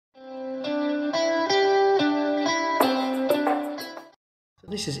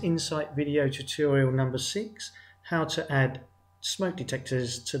This is Incite video tutorial number 6, how to add smoke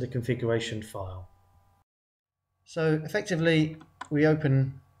detectors to the configuration file. So effectively we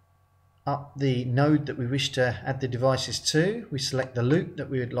open up the node that we wish to add the devices to. We select the loop that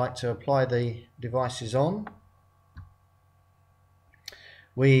we would like to apply the devices on.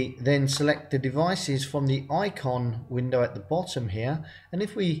 We then select the devices from the icon window at the bottom here, and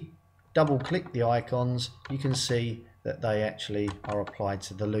if we double click the icons you can see that they actually are applied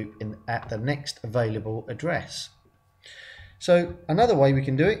to the loop at the next available address. So another way we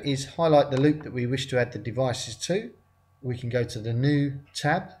can do it is highlight the loop that we wish to add the devices to. We can go to the new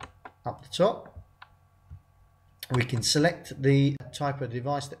tab up the top. We can select the type of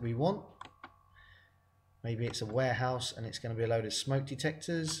device that we want. Maybe it's a warehouse and it's going to be a load of smoke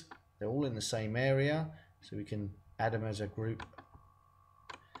detectors. They're all in the same area, so we can add them as a group.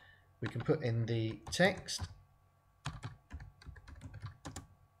 We can put in the text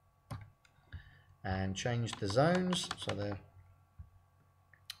and change the zones so they're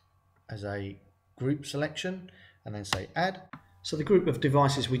as a group selection, and then say add. So the group of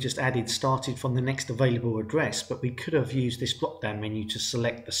devices we just added started from the next available address, but we could have used this drop down menu to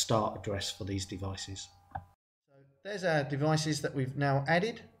select the start address for these devices. So there's our devices that we've now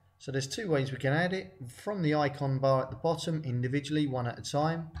added. So there's two ways we can add it: from the icon bar at the bottom individually, one at a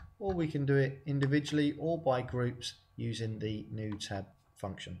time, or we can do it individually or by groups using the new tab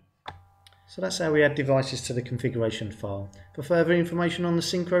function. So that's how we add devices to the configuration file. For further information on the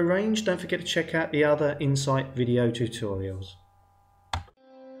Syncro range, don't forget to check out the other Incite video tutorials.